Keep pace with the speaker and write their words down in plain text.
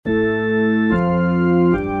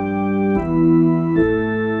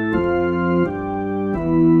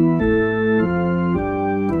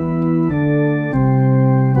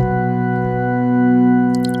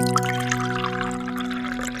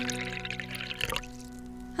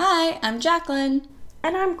Hi, I'm Jacqueline.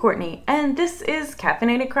 And I'm Courtney, and this is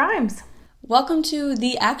Caffeinated Crimes. Welcome to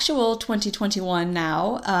the actual 2021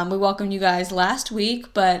 now. We welcomed you guys last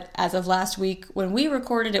week, but as of last week when we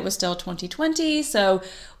recorded, it was still 2020, so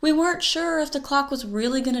we weren't sure if the clock was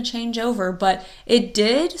really going to change over, but it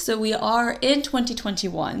did, so we are in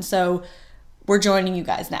 2021, so we're joining you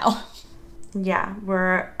guys now. Yeah,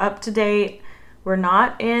 we're up to date. We're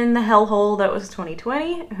not in the hellhole that was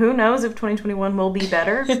 2020. Who knows if 2021 will be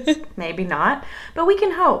better? Maybe not. But we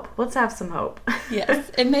can hope. Let's have some hope. Yes,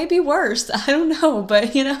 it may be worse. I don't know,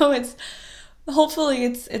 but hopefully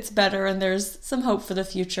it's better and there's some hope for the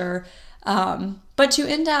future. But to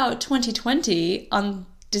end out 2020 on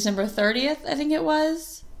December 30th, I think it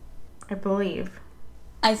was. I believe.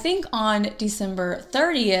 I think on December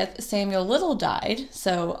 30th, Samuel Little died.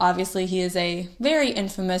 So obviously he is a very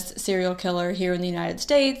infamous serial killer here in the United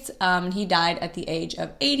States. He died at the age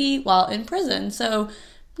of 80 while in prison. So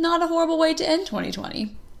not a horrible way to end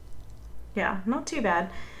 2020. Yeah, not too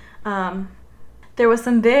bad. There was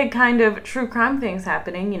some big kind of true crime things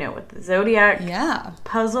happening, with the Zodiac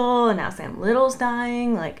puzzle, and now Sam Little's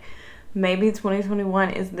dying. Maybe 2021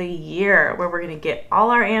 is the year where we're going to get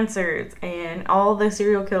all our answers and all the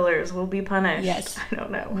serial killers will be punished. Yes. I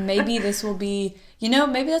don't know. Maybe this will be,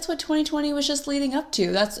 maybe that's what 2020 was just leading up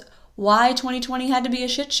to. That's why 2020 had to be a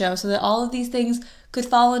shit show, so that all of these things could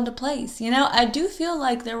fall into place. I do feel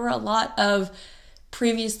like there were a lot of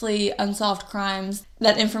previously unsolved crimes.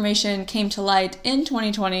 That information came to light in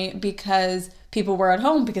 2020 because people were at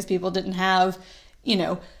home, because people didn't have,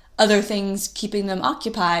 other things keeping them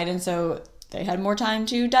occupied, and so they had more time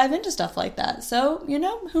to dive into stuff like that. So,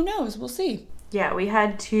 who knows? We'll see. Yeah, we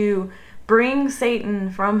had to bring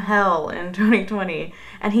Satan from hell in 2020,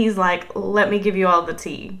 and he's like, let me give you all the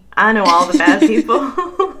tea. I know all the bad people.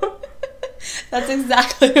 That's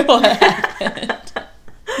exactly what happened.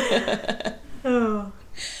 Oh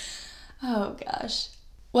gosh.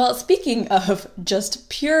 Well, speaking of just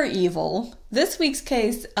pure evil, this week's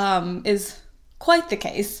case is quite the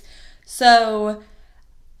case. So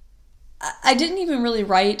I didn't even really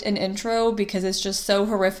write an intro because it's just so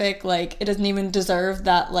horrific. It doesn't even deserve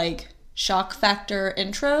that shock factor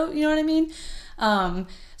intro. You know what I mean?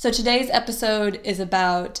 So today's episode is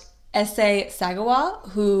about Issei Sagawa,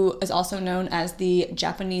 who is also known as the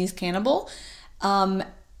Japanese cannibal. And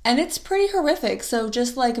it's pretty horrific. So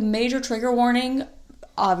just major trigger warning,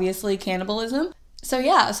 obviously cannibalism. So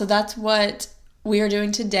that's what we are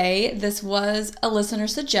doing today. This was a listener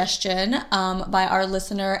suggestion by our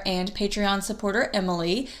listener and Patreon supporter,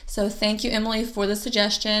 Emily. So thank you, Emily, for the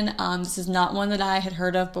suggestion. This is not one that I had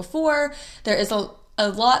heard of before. There is a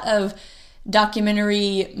lot of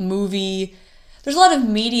documentary, movie, there's a lot of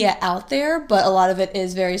media out there, but a lot of it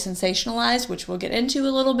is very sensationalized, which we'll get into a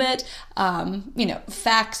little bit.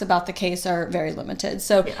 Facts about the case are very limited.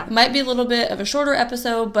 So It might be a little bit of a shorter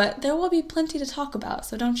episode, but there will be plenty to talk about,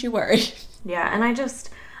 so don't you worry. Yeah,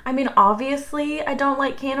 and obviously I don't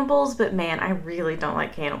like cannibals, but man, I really don't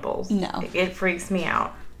like cannibals. No. It freaks me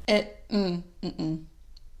out.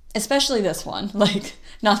 Especially this one.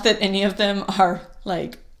 Not that any of them are,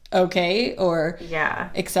 okay or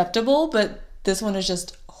acceptable, but this one is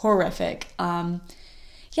just horrific. So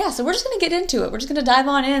we're just going to get into it. We're just going to dive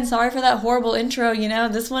on in. Sorry for that horrible intro,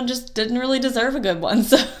 This one just didn't really deserve a good one,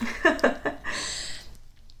 so...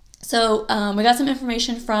 So we got some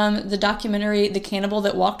information from the documentary The Cannibal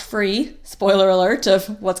That Walked Free, spoiler alert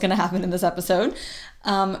of what's going to happen in this episode,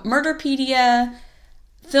 Murderpedia,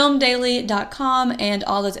 filmdaily.com, and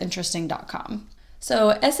allthat'sinteresting.com.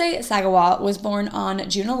 So Issei Sagawa was born on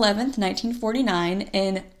June 11th, 1949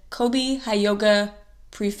 in Kobe, Hyogo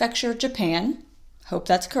Prefecture, Japan. Hope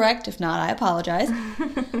that's correct. If not, I apologize.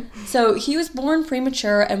 So he was born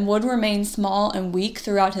premature and would remain small and weak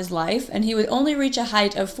throughout his life, and he would only reach a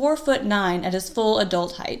height of 4'9" at his full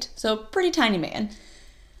adult height. So pretty tiny man.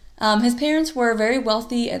 His parents were very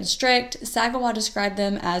wealthy and strict. Sagawa described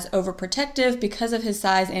them as overprotective because of his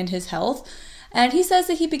size and his health, and he says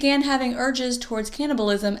that he began having urges towards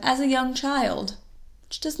cannibalism as a young child,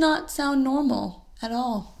 which does not sound normal at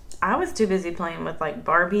all. I was too busy playing with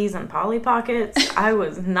Barbies and Polly Pockets. I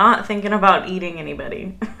was not thinking about eating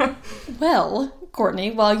anybody. Well,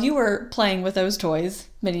 Courtney, while you were playing with those toys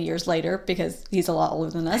many years later, because he's a lot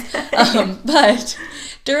older than us, but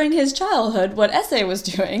during his childhood, what Issei was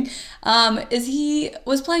doing is he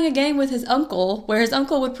was playing a game with his uncle where his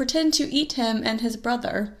uncle would pretend to eat him and his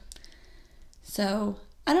brother. So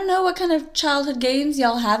I don't know what kind of childhood games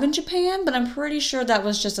y'all have in Japan, but I'm pretty sure that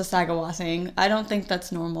was just a Sagawa thing. I don't think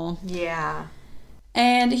that's normal. Yeah.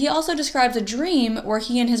 And he also describes a dream where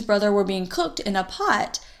he and his brother were being cooked in a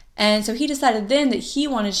pot, And so he decided then that he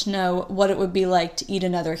wanted to know what it would be like to eat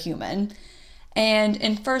another human. And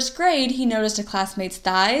in first grade, he noticed a classmate's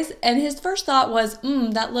thighs, and his first thought was,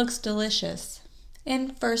 that looks delicious.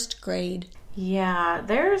 In first grade. Yeah,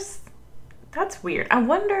 that's weird. I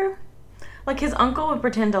wonder, like, his uncle would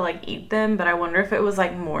pretend to, like, eat them, but I wonder if it was,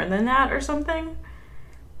 like, more than that or something.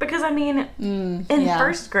 Because, I mean, in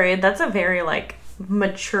first grade, that's a very, like,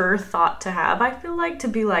 mature thought to have, I feel like, to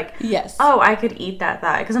be like, yes, oh, I could eat that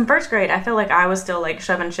thigh. Because in first grade, I feel like I was still, like,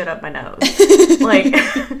 shoving shit up my nose. Like,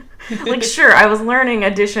 like, sure, I was learning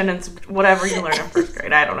addition and whatever you learn in first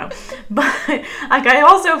grade, I don't know. But, like, I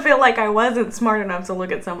also feel like I wasn't smart enough to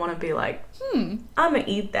look at someone and be like, I'm gonna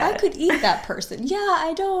eat that. I could eat that person. Yeah,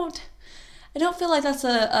 I don't feel like that's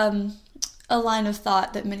a line of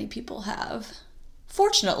thought that many people have.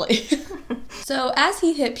 Fortunately. So as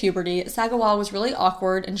he hit puberty, Sagawa was really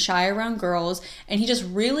awkward and shy around girls, and he just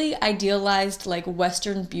really idealized like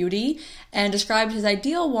Western beauty and described his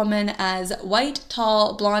ideal woman as white,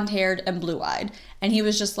 tall, blonde-haired, and blue-eyed. And he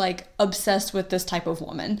was just like obsessed with this type of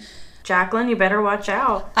woman. Jacqueline, you better watch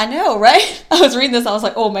out. I know, right? I was reading this, I was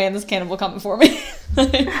like, oh man, this cannibal coming for me.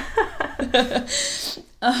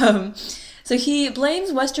 So he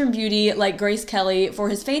blames Western beauty like Grace Kelly for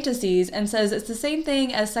his fantasies and says it's the same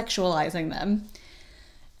thing as sexualizing them.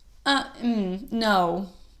 No.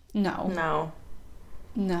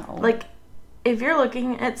 Like, if you're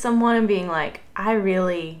looking at someone and being like, I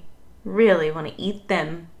really, really want to eat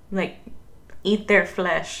them, like, eat their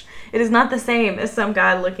flesh, it is not the same as some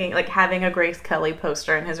guy looking, like, having a Grace Kelly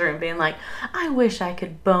poster in his room being like, I wish I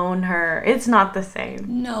could bone her. It's not the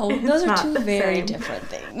same. No, those are two very different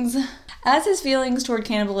things. As his feelings toward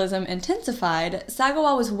cannibalism intensified,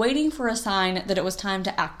 Sagawa was waiting for a sign that it was time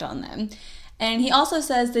to act on them. And he also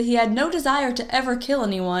says that he had no desire to ever kill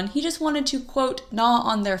anyone. He just wanted to, quote, gnaw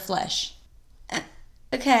on their flesh.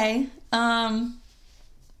 Okay. Okay.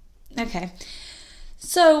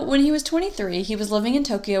 So, when he was 23, he was living in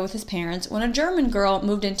Tokyo with his parents when a German girl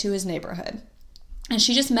moved into his neighborhood. And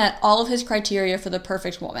she just met all of his criteria for the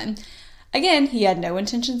perfect woman. Again, he had no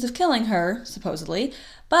intentions of killing her, supposedly,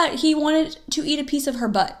 but he wanted to eat a piece of her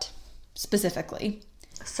butt, specifically.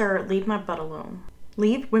 Sir, leave my butt alone.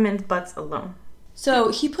 Leave women's butts alone.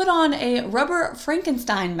 So he put on a rubber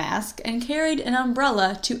Frankenstein mask and carried an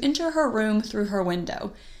umbrella to enter her room through her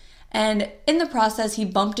window. And in the process, he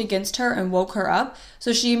bumped against her and woke her up,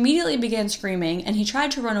 so she immediately began screaming, and he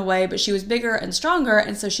tried to run away, but she was bigger and stronger,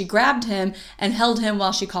 and so she grabbed him and held him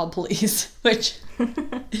while she called police, which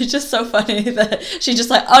is just so funny that she's just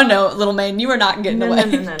like, oh no, little man, you are not getting away.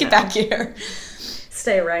 Get back here.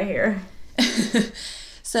 Stay right here.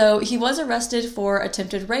 So he was arrested for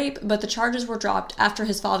attempted rape, but the charges were dropped after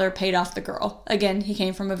his father paid off the girl. Again, he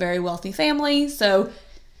came from a very wealthy family, so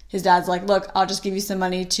his dad's like, look, I'll just give you some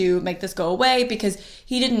money to make this go away, because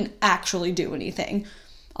he didn't actually do anything.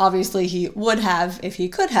 Obviously, he would have if he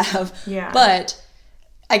could have. Yeah. But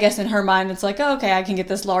I guess in her mind, it's like, oh, okay, I can get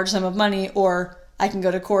this large sum of money, or I can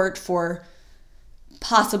go to court for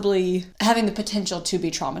possibly having the potential to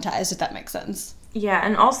be traumatized, if that makes sense. Yeah,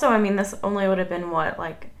 and also, I mean, this only would have been, what,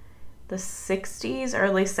 like the 60s,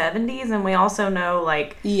 early 70s, and we also know,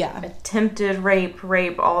 like, attempted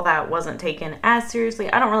rape, all that wasn't taken as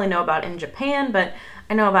seriously. I don't really know about in Japan, but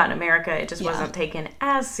I know about in America, it just wasn't taken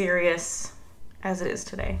as serious as it is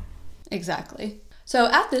today. Exactly. So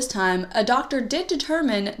at this time, a doctor did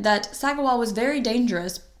determine that Sagawa was very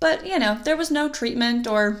dangerous, but, you know, there was no treatment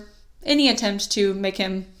or any attempt to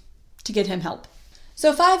get him help.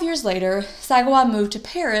 So 5 years later, Sagawa moved to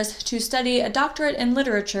Paris to study a doctorate in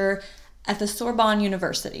literature at the Sorbonne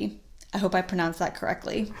University. I hope I pronounced that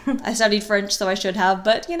correctly. I studied French, so I should have,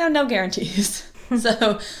 but, you know, no guarantees.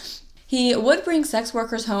 So he would bring sex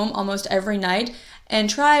workers home almost every night and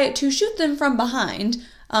try to shoot them from behind,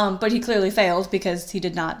 but he clearly failed because he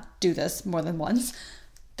did not do this more than once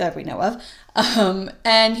that we know of.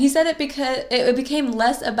 And he said it became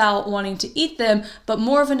less about wanting to eat them, but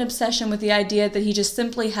more of an obsession with the idea that he just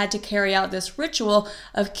simply had to carry out this ritual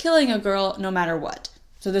of killing a girl no matter what.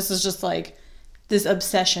 So this is just like this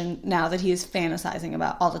obsession now that he is fantasizing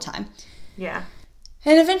about all the time. Yeah.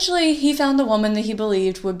 And eventually he found the woman that he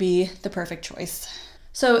believed would be the perfect choice.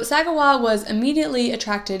 So Sagawa was immediately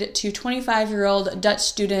attracted to 25-year-old Dutch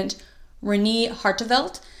student Renee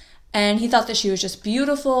Hartevelt, and he thought that she was just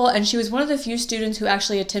beautiful, and she was one of the few students who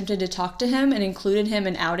actually attempted to talk to him and included him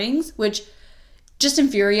in outings, which just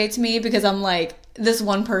infuriates me because I'm like, this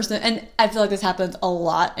one person, and I feel like this happens a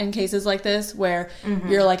lot in cases like this, where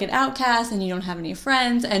you're like an outcast and you don't have any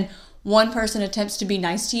friends, and one person attempts to be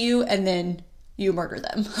nice to you, and then you murder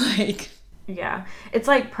them. Like, yeah. It's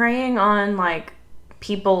like preying on, like,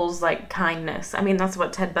 people's, like, kindness. I mean, that's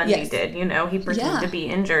what Ted Bundy did, you know? He pretended to be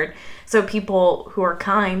injured. So people who are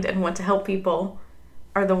kind and want to help people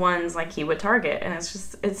are the ones, like, he would target. And it's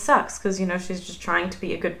just, it sucks because, you know, she's just trying to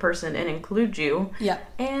be a good person and include you. Yeah.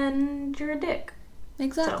 And you're a dick.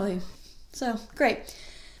 Exactly. So great.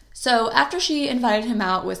 So after she invited him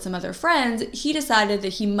out with some other friends, he decided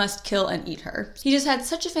that he must kill and eat her. He just had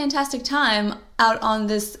such a fantastic time out on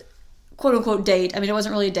this quote-unquote date. I mean, it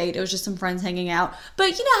wasn't really a date. It was just some friends hanging out.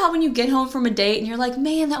 But you know how when you get home from a date and you're like,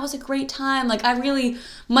 man, that was a great time. Like, I really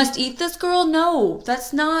must eat this girl? No,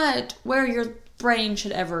 that's not where your brain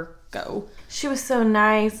should ever go. She was so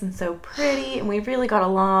nice and so pretty, and we really got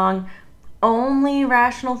along. Only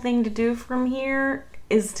rational thing to do from here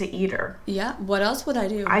is to eat her. Yeah, what else would I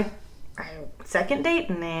do? Second date?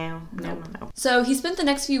 No. So he spent the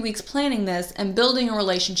next few weeks planning this and building a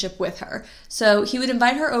relationship with her. So he would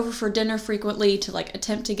invite her over for dinner frequently to, like,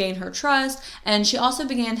 attempt to gain her trust, and she also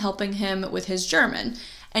began helping him with his German.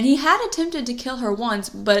 And he had attempted to kill her once,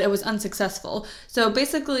 but it was unsuccessful. So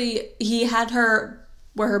basically, he had her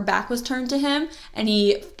where her back was turned to him, and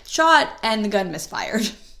he shot, and the gun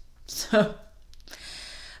misfired. So,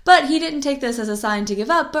 but he didn't take this as a sign to give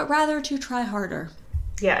up, but rather to try harder.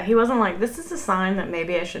 Yeah, he wasn't like, this is a sign that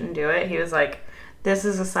maybe I shouldn't do it. He was like, this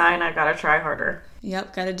is a sign I gotta try harder.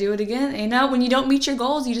 Yep, gotta do it again. You know, when you don't meet your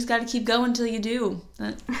goals, you just gotta keep going until you do.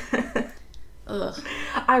 Ugh.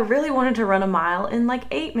 I really wanted to run a mile in like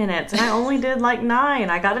 8 minutes, and I only did like 9.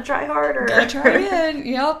 I gotta try harder. Gotta try again.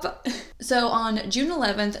 Yep. So on June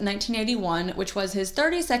 11th, 1981, which was his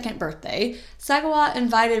 32nd birthday, Sagawa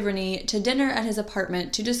invited Renee to dinner at his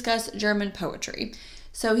apartment to discuss German poetry.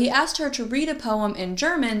 So he asked her to read a poem in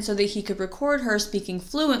German so that he could record her speaking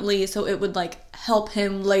fluently so it would, like, help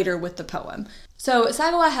him later with the poem. So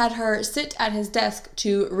Sagawa had her sit at his desk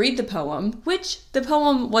to read the poem, which the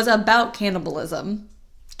poem was about cannibalism.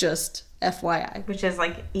 Just FYI. Which is,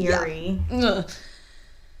 like, eerie. Yeah. Ugh.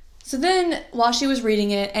 So then, while she was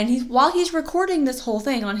reading it, and while he's recording this whole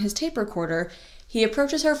thing on his tape recorder, he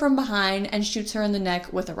approaches her from behind and shoots her in the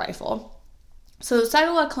neck with a rifle. So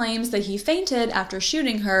Sagawa claims that he fainted after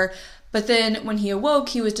shooting her, but then when he awoke,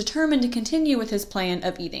 he was determined to continue with his plan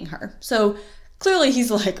of eating her. So clearly he's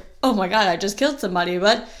like, oh my god, I just killed somebody,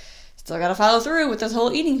 but still gotta follow through with this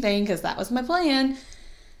whole eating thing because that was my plan.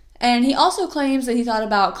 And he also claims that he thought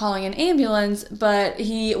about calling an ambulance, but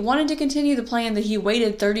he wanted to continue the plan that he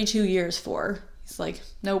waited 32 years for. He's like,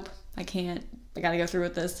 nope, I can't. I gotta go through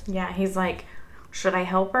with this. Yeah, he's like, should I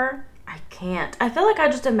help her? I can't. I feel like I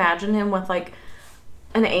just imagine him with, like,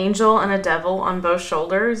 an angel and a devil on both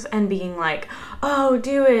shoulders and being like, oh,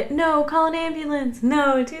 do it. No, call an ambulance.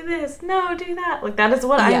 No, do this. No, do that. Like, that is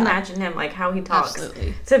what I imagine him, like, how he talks.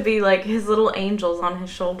 Absolutely. To be, like, his little angels on his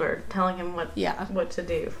shoulder telling him what to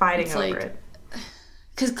do, fighting it's over like, it.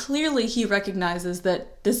 Because clearly he recognizes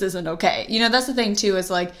that this isn't okay. You know, that's the thing, too, is,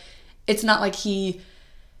 like, it's not like he...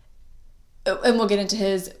 And we'll get into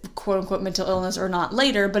his quote-unquote mental illness or not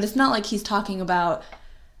later, but it's not like he's talking about...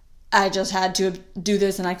 I just had to do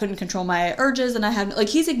this and I couldn't control my urges and I had... Like,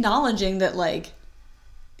 he's acknowledging that, like,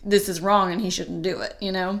 this is wrong and he shouldn't do it,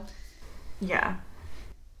 you know? Yeah.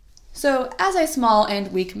 So, as a small and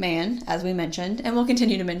weak man, as we mentioned, and we'll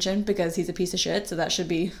continue to mention because he's a piece of shit, so that should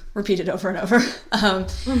be repeated over and over,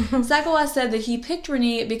 Sagawa said that he picked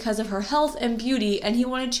Renee because of her health and beauty and he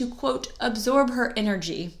wanted to, quote, absorb her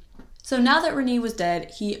energy. So now that Renee was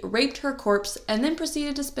dead, he raped her corpse and then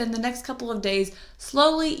proceeded to spend the next couple of days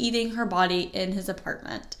slowly eating her body in his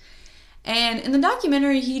apartment. And in the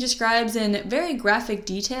documentary, he describes in very graphic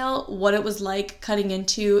detail what it was like cutting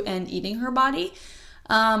into and eating her body.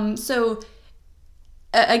 So,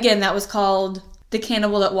 again, that was called The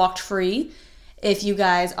Cannibal That Walked Free. If you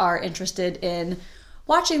guys are interested in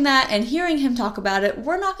watching that and hearing him talk about it,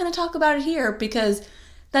 we're not going to talk about it here because...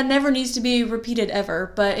 that never needs to be repeated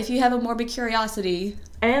ever, but if you have a morbid curiosity...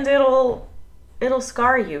 And it'll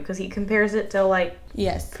scar you, because he compares it to, like,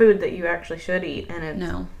 food that you actually should eat,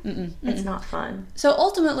 and it's not fun. So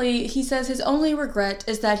ultimately, he says his only regret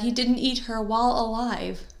is that he didn't eat her while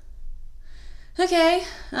alive. Okay,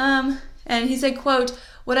 and he said, quote,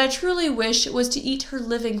 what I truly wish was to eat her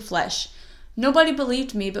living flesh. Nobody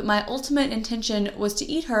believed me, but my ultimate intention was to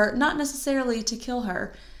eat her, not necessarily to kill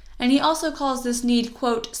her. And he also calls this need,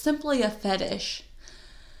 quote, simply a fetish.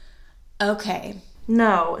 Okay.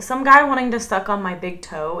 No, some guy wanting to suck on my big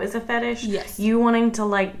toe is a fetish. Yes. You wanting to,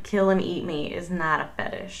 like, kill and eat me is not a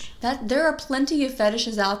fetish. There are plenty of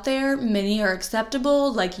fetishes out there. Many are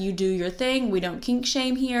acceptable, like you do your thing. We don't kink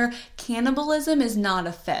shame here. Cannibalism is not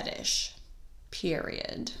a fetish.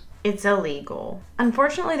 Period. It's illegal.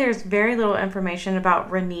 Unfortunately, there's very little information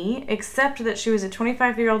about Renee, except that she was a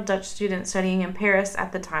 25-year-old Dutch student studying in Paris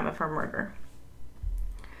at the time of her murder.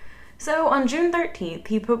 So, on June 13th,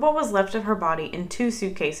 he put what was left of her body in 2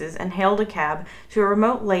 suitcases and hailed a cab to a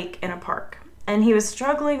remote lake in a park. And he was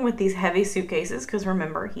struggling with these heavy suitcases, because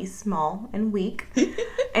remember, he's small and weak.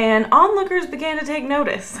 And onlookers began to take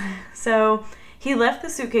notice. So, he left the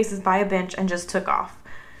suitcases by a bench and just took off.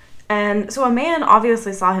 And so a man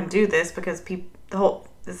obviously saw him do this because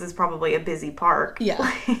this is probably a busy park. Yeah.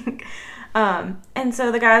 And so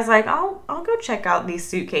the guy's like, I'll go check out these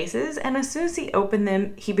suitcases. And as soon as he opened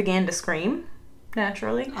them, he began to scream,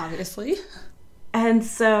 naturally. Obviously. And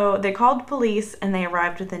so they called police and they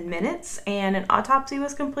arrived within minutes and an autopsy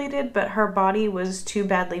was completed, but her body was too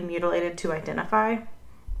badly mutilated to identify.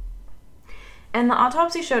 And the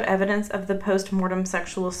autopsy showed evidence of the post-mortem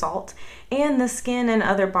sexual assault, and the skin and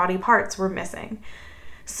other body parts were missing.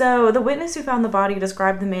 So the witness who found the body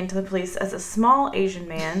described the man to the police as a small Asian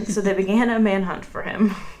man, so they began a manhunt for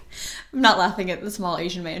him. I'm not laughing at the small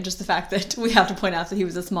Asian man, just the fact that we have to point out that he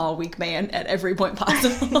was a small, weak man at every point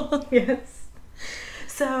possible. Yes.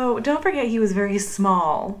 So don't forget he was very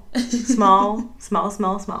small. Small.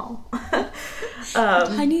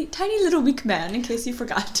 Tiny little weak man, in case you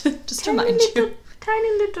forgot. Just to remind you.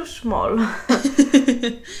 Tiny little small.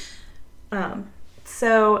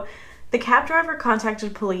 So the cab driver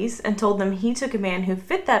contacted police and told them he took a man who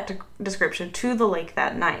fit that description to the lake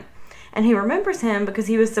that night. And he remembers him because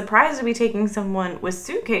he was surprised to be taking someone with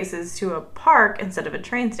suitcases to a park instead of a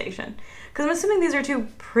train station. Because I'm assuming these are 2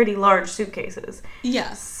 pretty large suitcases.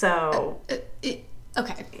 Yeah. So.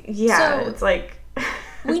 Okay. Yeah, so, it's like.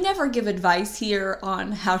 We never give advice here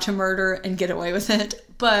on how to murder and get away with it,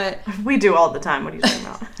 but. We do all the time. What are you talking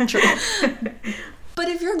about? True. But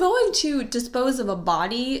if you're going to dispose of a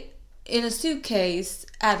body in a suitcase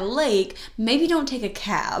at a lake, maybe don't take a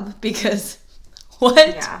cab because. What?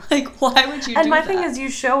 Yeah. Like, why would you do that? And my thing is, you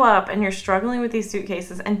show up and you're struggling with these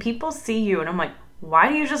suitcases and people see you and I'm like, why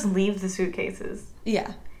do you just leave the suitcases?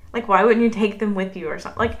 Yeah. Like, why wouldn't you take them with you or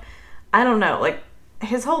something? Like, I don't know. Like,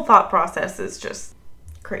 his whole thought process is just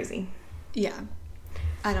crazy. Yeah.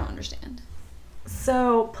 I don't understand.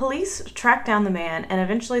 So, police track down the man and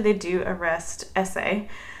eventually they do arrest S.A.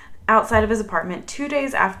 outside of his apartment 2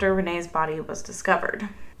 days after Renee's body was discovered.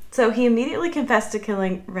 So he immediately confessed to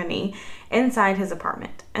killing Renee inside his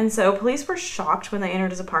apartment. And so police were shocked when they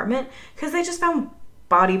entered his apartment because they just found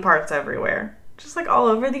body parts everywhere. Just like all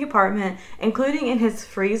over the apartment, including in his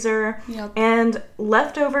freezer. Yep. And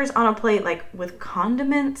leftovers on a plate like with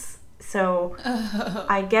condiments. So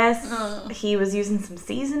I guess he was using some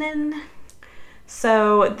seasoning.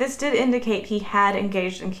 So this did indicate he had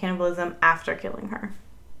engaged in cannibalism after killing her.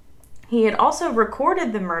 He had also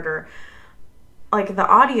recorded the murder, like the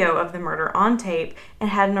audio of the murder on tape, and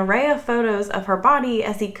had an array of photos of her body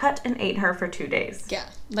as he cut and ate her for 2 days. Yeah,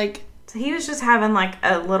 like... So he was just having like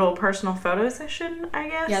a little personal photo session, I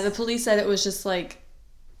guess? Yeah, the police said it was just like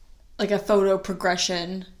a photo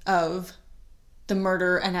progression of the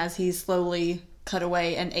murder, and as he slowly cut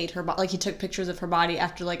away and ate her body, like he took pictures of her body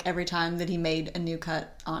after like every time that he made a new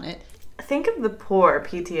cut on it. Think of the poor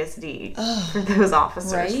PTSD for those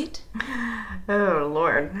officers. Right? Oh,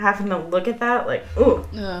 Lord. Having to look at that, like, ooh.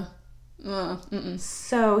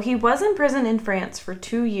 So he was in prison in France for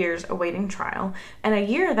 2 years awaiting trial, and a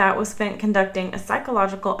year of that was spent conducting a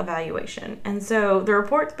psychological evaluation. And so the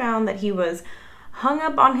reports found that he was hung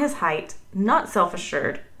up on his height, not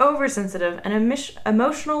self-assured, oversensitive, and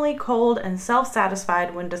emotionally cold and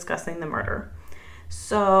self-satisfied when discussing the murder.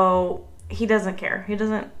 So he doesn't care.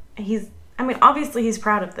 Obviously he's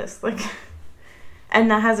proud of this, like,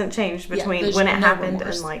 and that hasn't changed between when it happened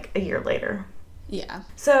and like a year later. Yeah.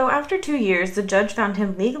 So after 2 years, the judge found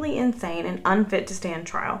him legally insane and unfit to stand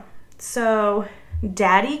trial. So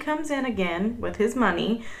Daddy comes in again with his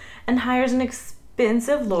money and hires an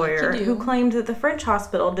expensive lawyer who claimed that the French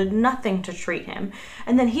hospital did nothing to treat him,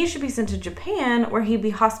 and then he should be sent to Japan where he'd be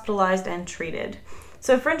hospitalized and treated.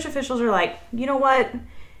 So French officials are like, you know what?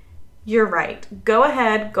 You're right. Go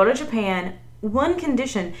ahead, go to Japan. One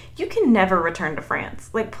condition, you can never return to France.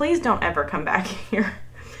 Like, please don't ever come back here.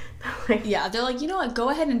 Yeah, they're like, you know what, go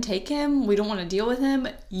ahead and take him. We don't want to deal with him.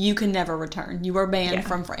 You can never return. You are banned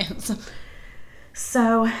from France.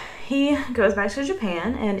 So he goes back to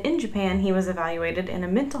Japan, and in Japan he was evaluated in a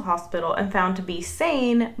mental hospital and found to be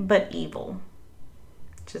sane but evil.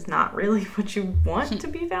 Which is not really what you want to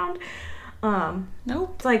be found.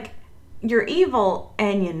 Nope. It's like, you're evil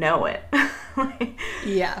and you know it.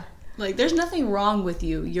 Yeah. Like, there's nothing wrong with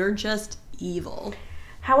you. You're just evil.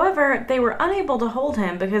 However, they were unable to hold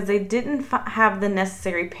him because they didn't have the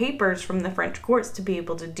necessary papers from the French courts to be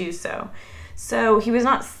able to do so. So he was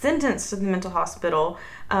not sentenced to the mental hospital.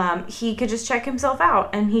 He could just check himself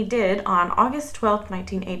out, and he did on August 12th,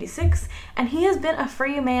 1986, and he has been a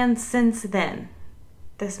free man since then.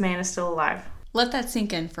 This man is still alive. Let that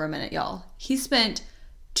sink in for a minute, y'all. He spent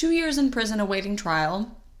 2 years in prison awaiting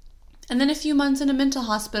trial, and then a few months in a mental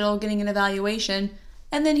hospital getting an evaluation,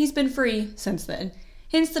 and then he's been free since then.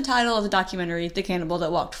 Hence the title of the documentary, The Cannibal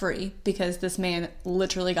That Walked Free, because this man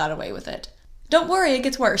literally got away with it. Don't worry, it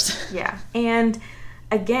gets worse. Yeah, and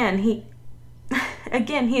again, he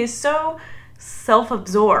is so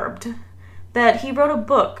self-absorbed that he wrote a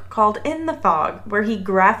book called In the Fog, where he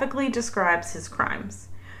graphically describes his crimes.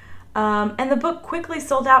 And the book quickly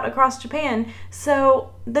sold out across Japan,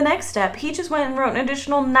 so the next step, he just went and wrote an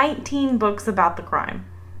additional 19 books about the crime.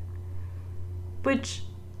 Which,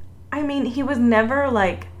 I mean, he was never,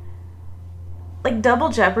 like double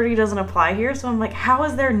jeopardy doesn't apply here, so I'm like, how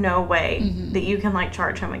is there no way that you can, like,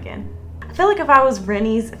 charge him again? I feel like if I was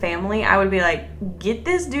Rennie's family, I would be like, get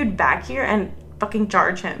this dude back here and fucking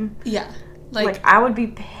charge him. Yeah. Like I would be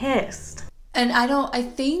pissed. And I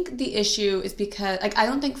think the issue is because, like, I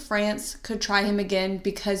don't think France could try him again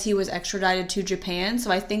because he was extradited to Japan, so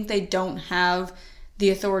I think they don't have the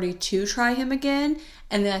authority to try him again.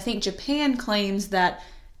 And then I think Japan claims that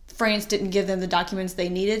France didn't give them the documents they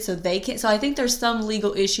needed, so they can't. So I think there's some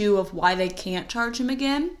legal issue of why they can't charge him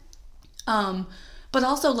again. But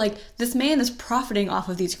also, like, this man is profiting off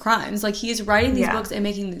of these crimes. Like, he is writing these books and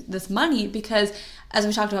making this money because, as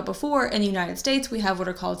we talked about before, in the United States, we have what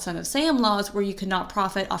are called Son of Sam laws, where you cannot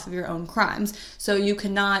profit off of your own crimes. So you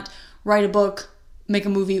cannot write a book, make a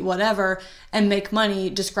movie, whatever, and make money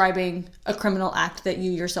describing a criminal act that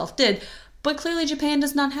you yourself did. But clearly Japan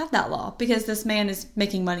does not have that law because this man is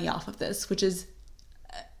making money off of this, which is,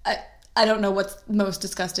 I don't know what's most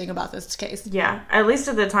disgusting about this case. Yeah, at least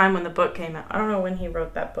at the time when the book came out. I don't know when he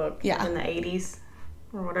wrote that book. Yeah. In the 80s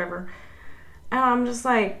or whatever. And I'm just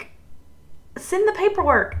like, send the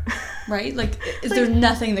paperwork. Right? Like, there's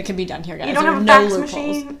nothing that can be done here, guys. You don't have a fax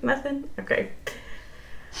machine? Nothing? Okay.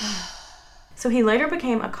 So he later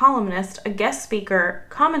became a columnist, a guest speaker,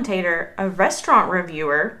 commentator, a restaurant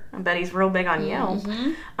reviewer, I bet he's real big on Yelp,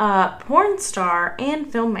 porn star, and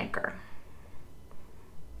filmmaker.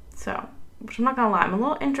 So, which I'm not gonna lie, I'm a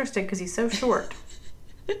little interested because he's so short.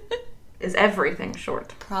 Is everything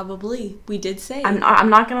short? Probably. We did say. I'm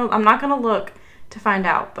not gonna look to find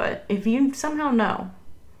out, but if you somehow know,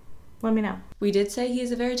 let me know. We did say he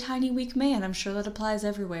is a very tiny, weak man. I'm sure that applies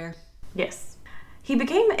everywhere. Yes. He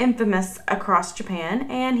became infamous across Japan,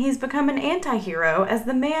 and he's become an anti-hero as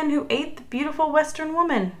the man who ate the beautiful Western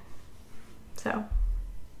woman. So.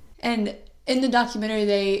 And in the documentary,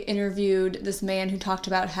 they interviewed this man who talked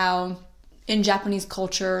about how in Japanese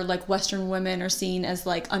culture, like, Western women are seen as,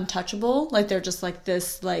 like, untouchable. Like, they're just, like,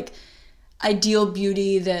 this, like, ideal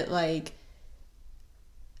beauty that, like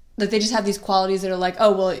they just have these qualities that are like,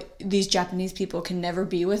 oh, well, these Japanese people can never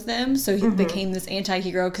be with them. So he became this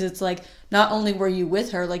anti-hero because it's like, not only were you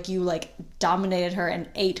with her, like, you, like, dominated her and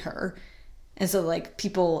ate her. And so, like,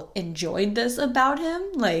 people enjoyed this about him.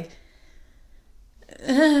 Like,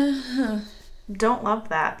 don't love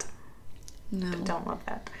that. No. Don't love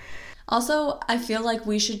that. Also, I feel like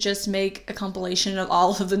we should just make a compilation of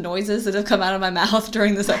all of the noises that have come out of my mouth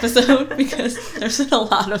during this episode because there's been a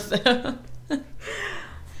lot of them.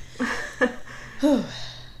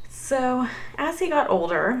 So, as he got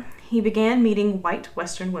older, he began meeting white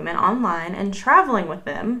Western women online and traveling with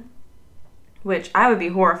them, which I would be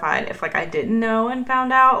horrified if, like, I didn't know and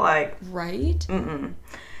found out, like... Right?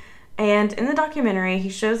 And in the documentary, he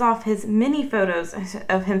shows off his many photos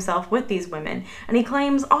of himself with these women, and he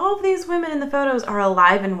claims all of these women in the photos are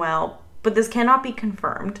alive and well, but this cannot be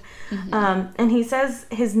confirmed. And he says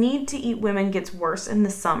his need to eat women gets worse in the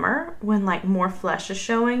summer when, like, more flesh is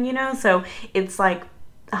showing, you know? So it's, like,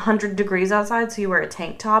 100 degrees outside, so you wear a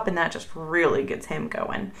tank top, and that just really gets him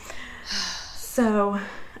going. So,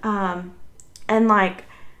 and, like,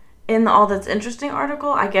 in the All That's Interesting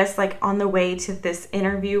article, I guess, like, on the way to this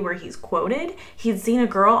interview where he's quoted, he'd seen a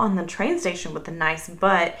girl on the train station with a nice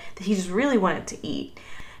butt that he just really wanted to eat.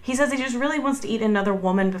 He says he just really wants to eat another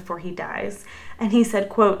woman before he dies. And he said,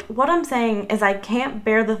 quote, "What I'm saying is I can't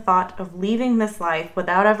bear the thought of leaving this life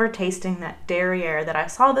without ever tasting that derriere that I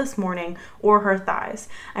saw this morning or her thighs.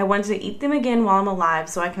 I want to eat them again while I'm alive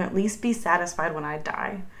so I can at least be satisfied when I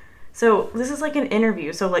die." So this is like an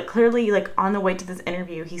interview. So, like, clearly, like, on the way to this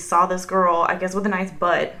interview, he saw this girl, I guess, with a nice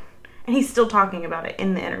butt, and he's still talking about it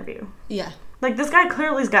in the interview. Yeah. Like, this guy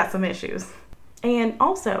clearly's got some issues. And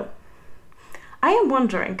also, I am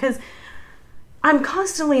wondering, because I'm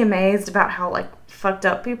constantly amazed about how, like, fucked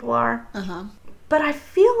up people are. Uh-huh. But I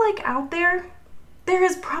feel like out there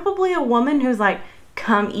is probably a woman who's like,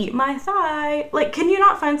 come eat my thigh. Like, can you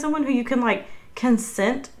not find someone who you can, like,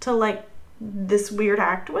 consent to, like, this weird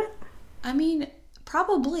act with? I mean,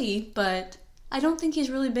 probably, but I don't think he's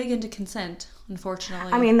really big into consent,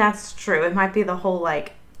 unfortunately. I mean, that's true. It might be the whole,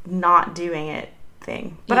 like, not doing it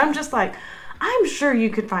thing. But yeah. I'm just like, I'm sure you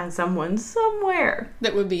could find someone somewhere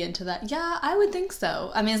that would be into that. Yeah, I would think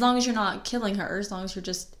so. I mean, as long as you're not killing her, as long as you're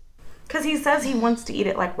just... Because he says he wants to eat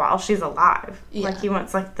it, like, while she's alive. Yeah. Like, he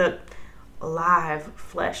wants, like, the live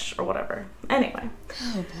flesh or whatever. Anyway.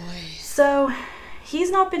 Oh, boy. So,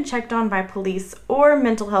 he's not been checked on by police or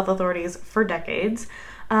mental health authorities for decades.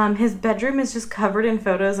 His bedroom is just covered in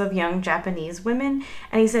photos of young Japanese women,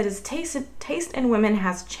 and he said his taste in women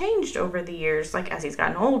has changed over the years, like as he's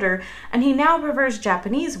gotten older, and he now prefers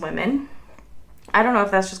Japanese women. I don't know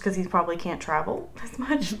if that's just because he probably can't travel as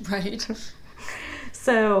much. Right.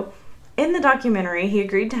 So, in the documentary, he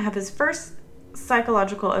agreed to have his first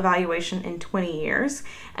psychological evaluation in 20 years,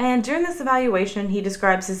 and during this evaluation he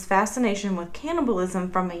describes his fascination with cannibalism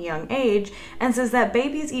from a young age and says that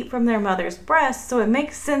babies eat from their mother's breast, so it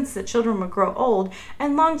makes sense that children would grow old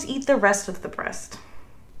and long to eat the rest of the breast.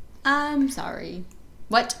 I'm sorry.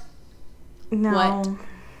 What? No. What?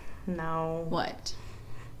 No. What?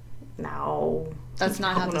 No. That's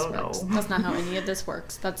not how this works. That's not how any of this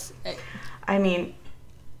works. That's it. I mean,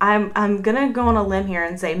 I'm gonna go on a limb here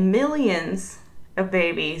and say millions of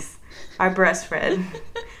babies are breastfed.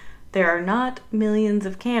 There are not millions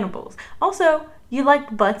of cannibals. Also, you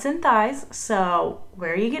like butts and thighs, so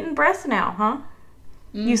where are you getting breasts now, huh?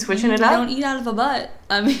 You switching it up? You don't eat out of a butt.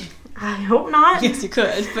 I mean... I hope not. Yes, you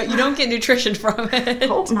could, but you don't get nutrition from it.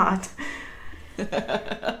 Hope not.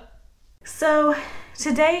 So...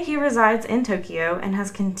 Today, he resides in Tokyo and has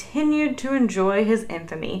continued to enjoy his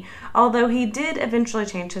infamy, although he did eventually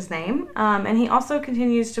change his name, and he also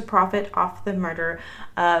continues to profit off the murder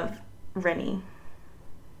of Rennie.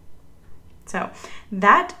 So,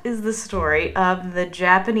 that is the story of the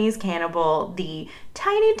Japanese cannibal, the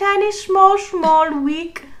tiny, tiny, small,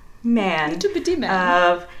 weak man, little bitty man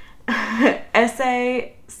of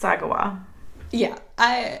Issei Sagawa. Yeah,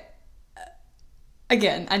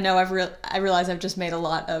 Again, I know I realize I've just made a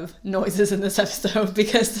lot of noises in this episode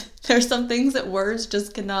because there's some things that words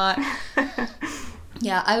just cannot...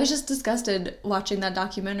 Yeah, I was just disgusted watching that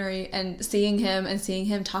documentary and seeing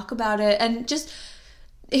him talk about it, and just...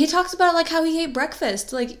 He talks about like how he ate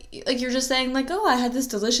breakfast. Like you're just saying like, oh, I had this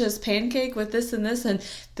delicious pancake with this, and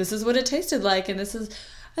this is what it tasted like, and this is...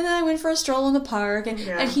 And then I went for a stroll in the park, and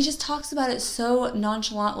he just talks about it so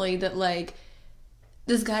nonchalantly that like...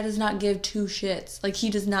 This guy does not give two shits. Like, he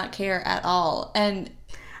does not care at all. And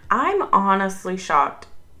I'm honestly shocked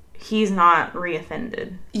he's not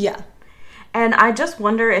reoffended. Yeah. And I just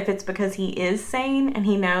wonder if it's because he is sane and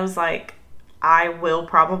he knows, like, I will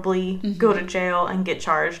probably go to jail and get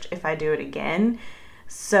charged if I do it again.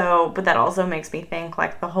 So, but that also makes me think,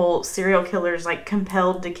 like, the whole serial killer's, like,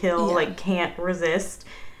 compelled to kill, like, can't resist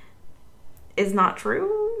is not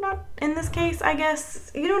true. Not in this case, I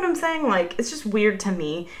guess. You know what I'm saying? Like, it's just weird to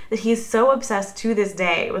me that he's so obsessed to this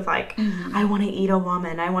day with, like, I want to eat a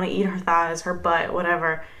woman. I want to eat her thighs, her butt,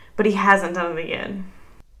 whatever. But he hasn't done it again.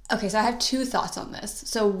 Okay, so I have two thoughts on this.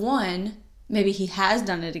 So one, maybe he has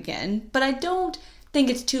done it again, but I don't think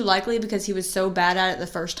it's too likely because he was so bad at it the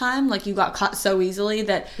first time. Like, you got caught so easily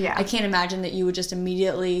that I can't imagine that you would just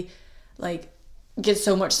immediately, like, get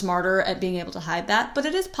so much smarter at being able to hide that. But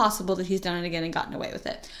it is possible that he's done it again and gotten away with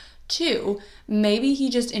it. Two, maybe he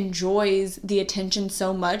just enjoys the attention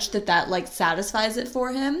so much that like satisfies it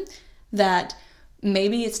for him, that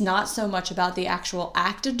maybe it's not so much about the actual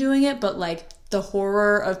act of doing it, but like the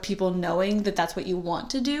horror of people knowing that that's what you want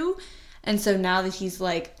to do. And so now that he's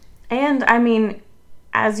like... And I mean,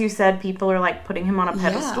 as you said, people are like putting him on a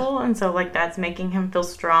pedestal, and so like that's making him feel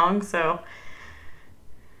strong. So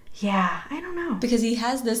yeah, I don't know. Because he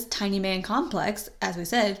has this tiny man complex, as we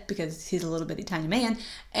said, because he's a little bitty tiny man.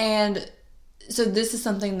 And so this is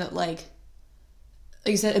something that, like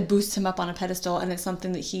you said, it boosts him up on a pedestal, and it's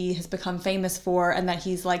something that he has become famous for and that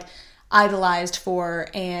he's, like, idolized for.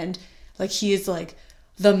 And, like, he is, like,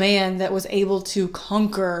 the man that was able to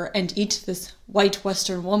conquer and eat this white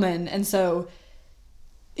Western woman. And so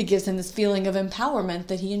it gives him this feeling of empowerment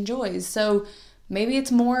that he enjoys. So maybe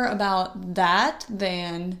it's more about that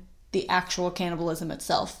than the actual cannibalism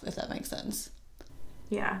itself, if that makes sense.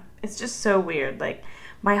 Yeah, it's just so weird. Like,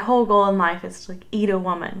 my whole goal in life is to, like, eat a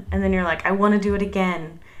woman. And then you're like, I want to do it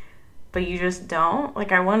again. But you just don't.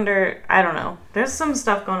 Like, I wonder, I don't know. There's some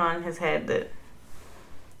stuff going on in his head that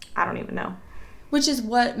I don't even know. Which is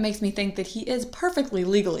what makes me think that he is perfectly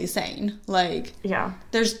legally sane. Like, yeah.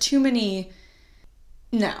 There's too many...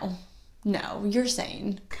 No, you're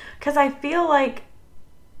sane. Because I feel like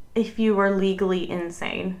if you were legally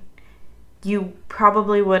insane, you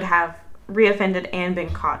probably would have reoffended and been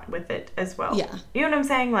caught with it as well. Yeah. You know what I'm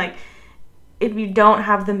saying? Like, if you don't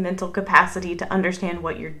have the mental capacity to understand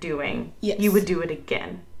what you're doing, yes. you would do it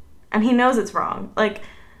again. And he knows it's wrong. Like,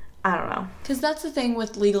 I don't know. Because that's the thing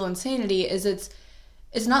with legal insanity is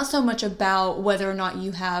it's not so much about whether or not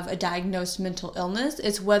you have a diagnosed mental illness.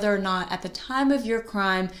 It's whether or not at the time of your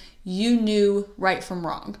crime you knew right from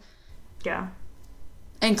wrong. Yeah.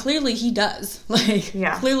 And clearly he does. Like,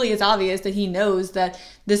 yeah. Clearly it's obvious that he knows that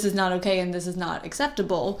this is not okay and this is not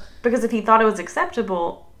acceptable. Because if he thought it was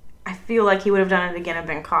acceptable, I feel like he would have done it again and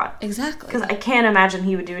been caught. Exactly. Because I can't imagine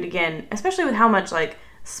he would do it again, especially with how much, like,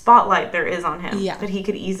 spotlight there is on him. Yeah. That he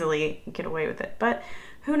could easily get away with it. But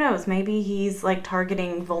who knows? Maybe he's, like,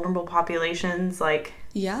 targeting vulnerable populations, like...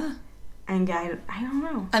 Yeah. And I don't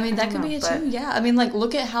know. I mean, that could be it too, yeah. I mean, like,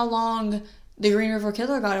 look at how long the Green River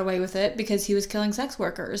Killer got away with it because he was killing sex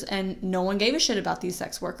workers and no one gave a shit about these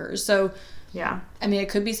sex workers. So, yeah. I mean, it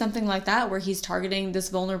could be something like that where he's targeting this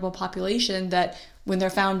vulnerable population that when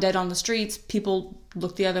they're found dead on the streets, people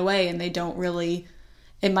look the other way and they don't really...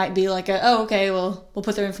 It might be like we'll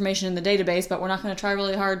put their information in the database, but we're not going to try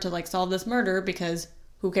really hard to, like, solve this murder because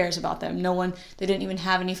who cares about them? They didn't even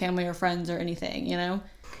have any family or friends or anything, you know?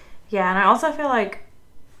 Yeah, and I also feel like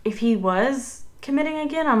if he was committing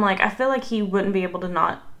again, I feel like he wouldn't be able to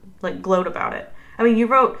not, like, gloat about it. I mean, you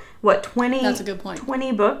wrote, 20... That's a good point.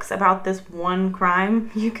 20 books about this one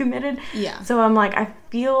crime you committed? Yeah. So I'm like, I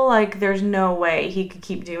feel like there's no way he could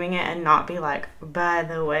keep doing it and not be like, by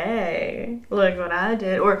the way, look what I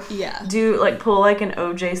did. Or pull, like, an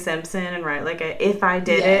O.J. Simpson and write, like, if I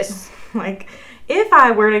did it. Like, if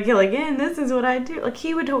I were to kill again, this is what I'd do. Like,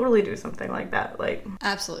 he would totally do something like that. Like,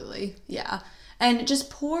 absolutely. Yeah. And just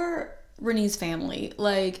poor Renee's family.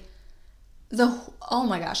 Like, oh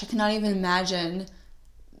my gosh, I cannot even imagine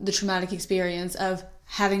the traumatic experience of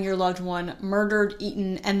having your loved one murdered,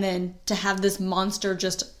 eaten, and then to have this monster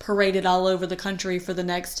just paraded all over the country for the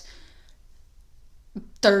next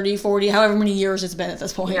 30, 40, however many years it's been at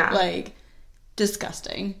this point. Yeah. Like,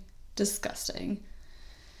 disgusting.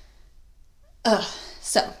 Ugh.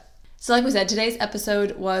 So like we said, today's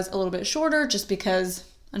episode was a little bit shorter just because,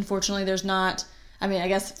 unfortunately, there's not... I mean, I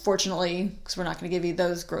guess fortunately, because we're not going to give you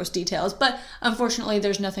those gross details, but unfortunately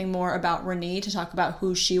there's nothing more about Renee to talk about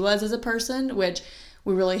who she was as a person, which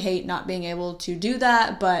we really hate not being able to do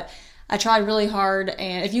that, but I tried really hard,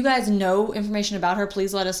 and if you guys know information about her,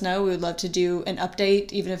 please let us know. We would love to do an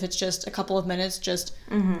update, even if it's just a couple of minutes, just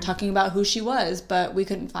talking about who she was, but we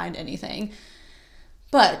couldn't find anything.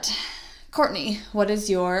 But, Courtney, what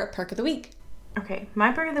is your perk of the week? Okay,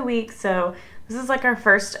 my perk of the week, so... This is like our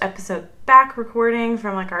first episode back recording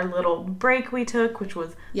from like our little break we took, which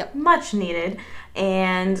was much needed.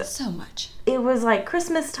 And so much. It was like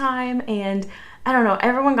Christmas time and I don't know,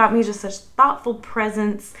 everyone got me just such thoughtful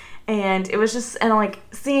presents and it was just, and like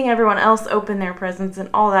seeing everyone else open their presents and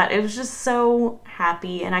all that, it was just so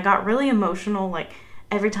happy and I got really emotional like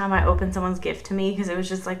every time I opened someone's gift to me because it was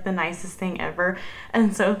just like the nicest thing ever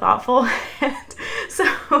and so thoughtful. And so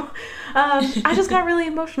I just got really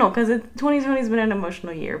emotional because 2020 has been an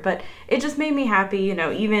emotional year, but it just made me happy, you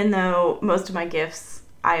know, even though most of my gifts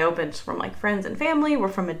I opened from like friends and family were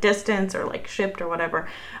from a distance or like shipped or whatever.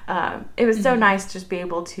 It was so nice to just be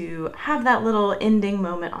able to have that little ending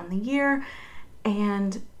moment on the year.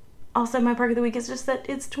 And also my perk of the week is just that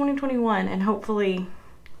it's 2021 and hopefully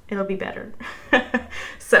it'll be better.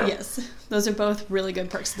 So yes, those are both really good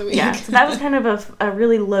perks of the week. Yeah, so that was kind of a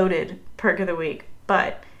really loaded perk of the week,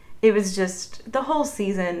 but it was just, the whole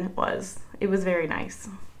season it was very nice.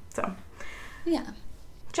 So, yeah.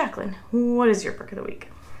 Jacqueline, what is your perk of the week?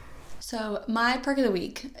 So, my perk of the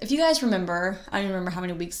week, if you guys remember, I don't remember how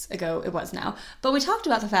many weeks ago it was now, but we talked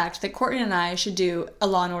about the fact that Courtney and I should do a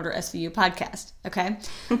Law & Order SVU podcast, okay?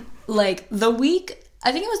 Like,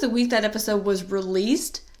 I think it was the week that episode was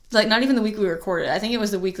released, like not even the week we recorded. I think it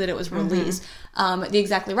was the week that it was released. The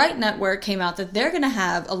Exactly Right Network came out that they're going to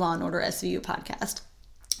have a Law & Order SVU podcast.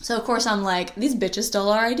 So, of course, I'm like, these bitches stole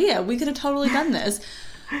our idea. We could have totally done this.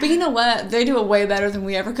 But you know what? They do it way better than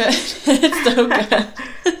we ever could. It's so good.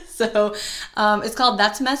 So, it's called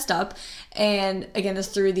That's Messed Up. And, again, it's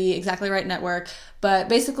through the Exactly Right Network. But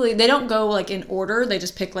basically, they don't go, like, in order. They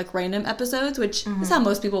just pick, like, random episodes, which is how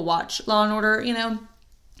most people watch Law & Order, you know?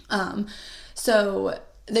 So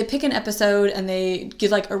they pick an episode and they give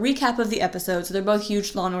like a recap of the episode. So they're both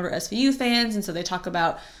huge Law & Order SVU fans. And so they talk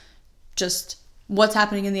about just what's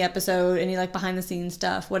happening in the episode, any like behind the scenes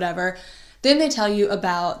stuff, whatever. Then they tell you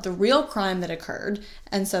about the real crime that occurred.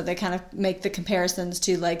 And so they kind of make the comparisons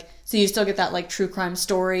to like, so you still get that like true crime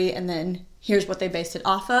story, and then here's what they based it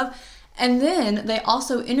off of. And then they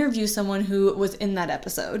also interview someone who was in that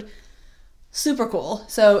episode. Super cool.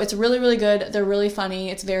 So it's really, really good. They're really funny.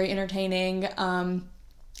 It's very entertaining.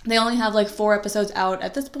 They only have like 4 episodes out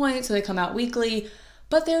at this point, so they come out weekly.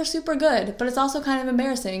 But they're super good. But it's also kind of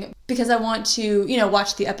embarrassing because I want to, you know,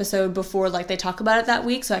 watch the episode before like they talk about it that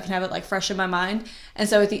week so I can have it like fresh in my mind. And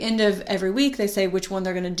so at the end of every week, they say which one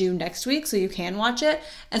they're going to do next week so you can watch it.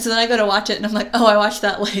 And so then I go to watch it and I'm like, oh, I watched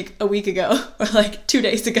that like a week ago or like 2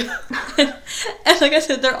 days ago. And like I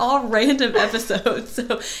said, they're all random episodes.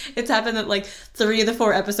 So it's happened that like 3 of the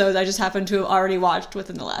 4 episodes I just happened to have already watched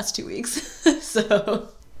within the last 2 weeks. So...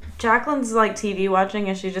 Jacqueline's like TV watching,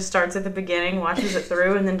 and she just starts at the beginning, watches it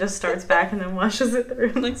through, and then just starts back and then watches it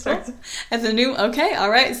through. And like starts. As a new, okay,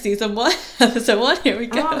 all right, season 1, episode 1, here we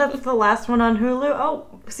go. Oh, that's the last one on Hulu. Oh,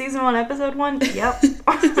 season 1, episode 1. Yep.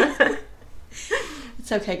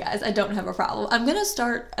 It's okay, guys. I don't have a problem. I'm gonna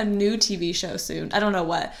start a new TV show soon. I don't know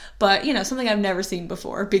what, but you know, something I've never seen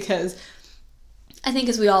before because. I think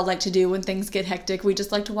as we all like to do when things get hectic, we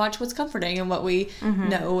just like to watch what's comforting and what we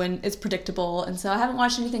know and it's predictable. And so I haven't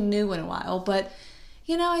watched anything new in a while, but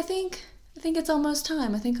you know, I think it's almost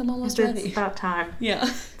time. I think I'm almost ready. It's about time. Yeah.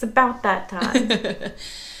 It's about that time.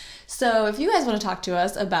 So if you guys want to talk to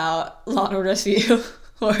us about Law & Order SVU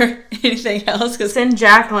or anything else, send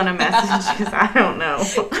Jacqueline a message because I don't know.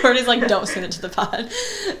 Courtney's like, don't send it to the pod.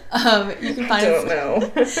 You can find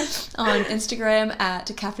us on Instagram at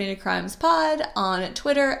Caffeinated Crimes Pod, on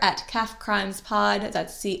Twitter at Caff Crimes Pod,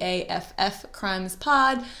 that's CAFF Crimes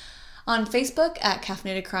Pod, on Facebook at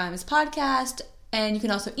Caffeinated Crimes Podcast, and you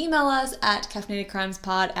can also email us at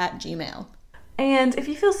caffeinatedcrimespod@gmail.com. And if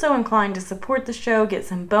you feel so inclined to support the show, get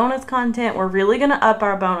some bonus content, we're really going to up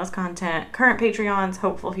our bonus content. Current Patreons,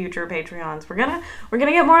 hopeful future Patreons. We're gonna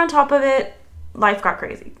get more on top of it. Life got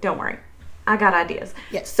crazy. Don't worry. I got ideas.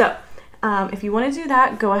 Yes. So, if you want to do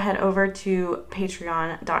that, go ahead over to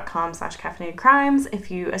patreon.com/caffeinatedcrimes. If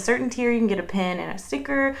you a certain tier, you can get a pin and a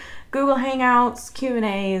sticker, Google Hangouts,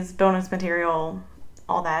 Q&As, bonus material,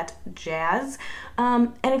 all that jazz.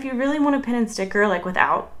 And if you really want a pin and sticker, like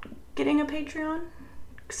without getting a Patreon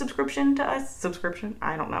subscription to us,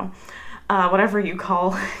 I don't know, whatever you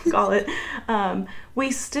call it, we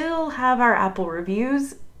still have our Apple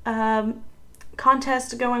reviews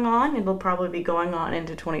contest going on. It'll probably be going on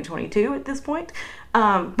into 2022 at this point,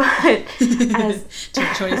 but as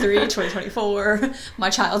 2023 2024 my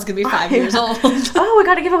child's gonna be 5 years old. Oh, we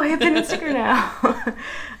gotta give away a pin and sticker now.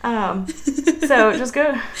 So just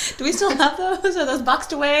go. Do we still have those? Are those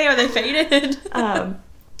boxed away? Are they faded?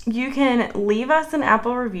 You can leave us an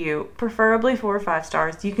Apple review, preferably 4 or 5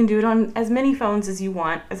 stars. You can do it on as many phones as you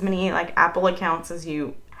want, as many like Apple accounts as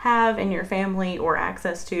you have in your family or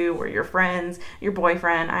access to, or your friends, your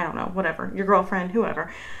boyfriend, I don't know, whatever, your girlfriend,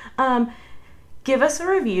 whoever. Give us a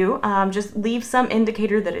review. Just leave some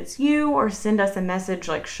indicator that it's you, or send us a message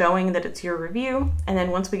like showing that it's your review. And then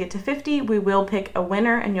once we get to 50, we will pick a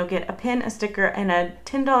winner, and you'll get a pin, a sticker, and a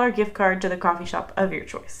 $10 gift card to the coffee shop of your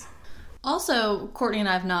choice. Also, Courtney and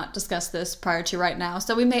I have not discussed this prior to right now,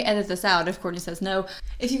 so we may edit this out if Courtney says no.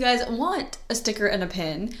 If you guys want a sticker and a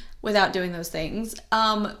pin without doing those things,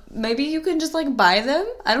 maybe you can just like buy them.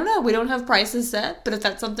 I don't know. We don't have prices set, but if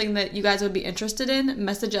that's something that you guys would be interested in,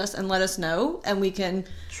 message us and let us know, and we can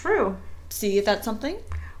see if that's something.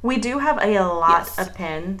 We do have a lot of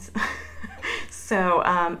pins. So,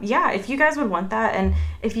 yeah, if you guys would want that, and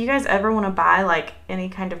if you guys ever want to buy, like, any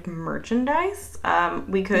kind of merchandise,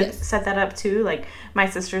 we could set that up, too. Like, my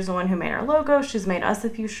sister's the one who made our logo. She's made us a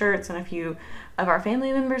few shirts, and a few of our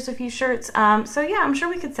family members a few shirts. So, yeah, I'm sure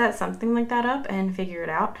we could set something like that up and figure it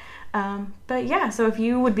out. But, yeah, so if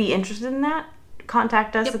you would be interested in that,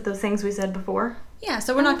 contact us at those things we said before. Yeah,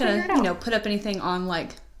 so we're not going to, put up anything on,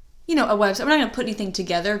 like, a website. We're not going to put anything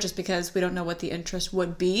together just because we don't know what the interest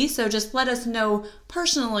would be. So just let us know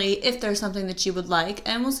personally if there's something that you would like,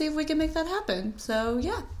 and we'll see if we can make that happen. So,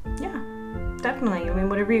 yeah. Yeah, definitely. I mean,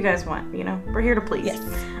 whatever you guys want, we're here to please. Yes.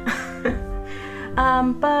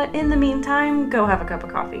 But in the meantime, go have a cup of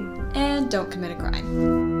coffee. And don't commit a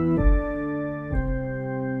crime.